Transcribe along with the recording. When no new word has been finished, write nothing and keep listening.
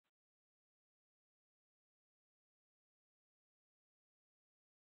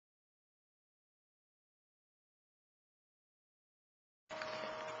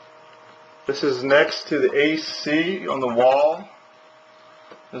This is next to the AC on the wall.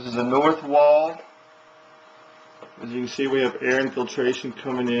 This is the north wall. As you can see, we have air infiltration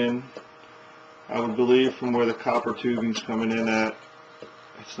coming in. I would believe from where the copper tubing's coming in at.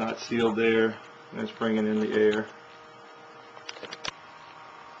 It's not sealed there, and it's bringing in the air.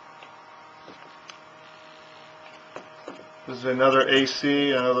 This is another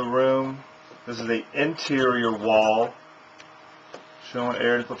AC, another room. This is the interior wall, showing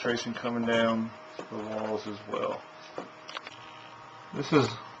air infiltration coming down the walls as well. This is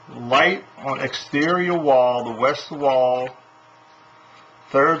light on exterior wall, the west wall,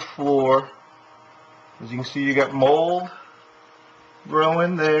 third floor. As you can see, you got mold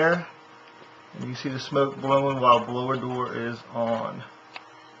growing there, and you see the smoke blowing while blower door is on.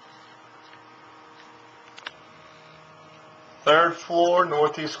 Third floor,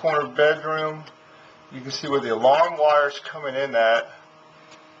 northeast corner bedroom. You can see where the alarm wire's coming in at.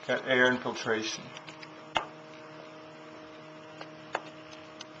 Got air infiltration.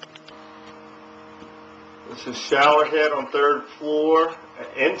 This is shower head on third floor,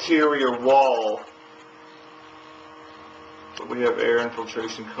 an interior wall. But we have air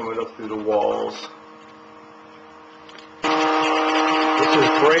infiltration coming up through the walls. This is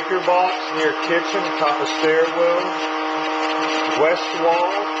breaker box near kitchen, top of stairwell. West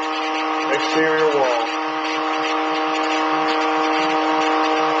wall, exterior wall.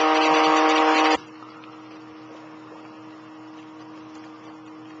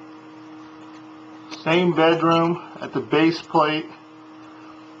 Same bedroom at the base plate.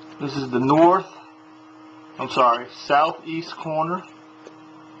 This is the southeast corner.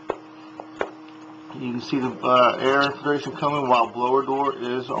 You can see the air infiltration coming while blower door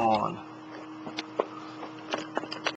is on.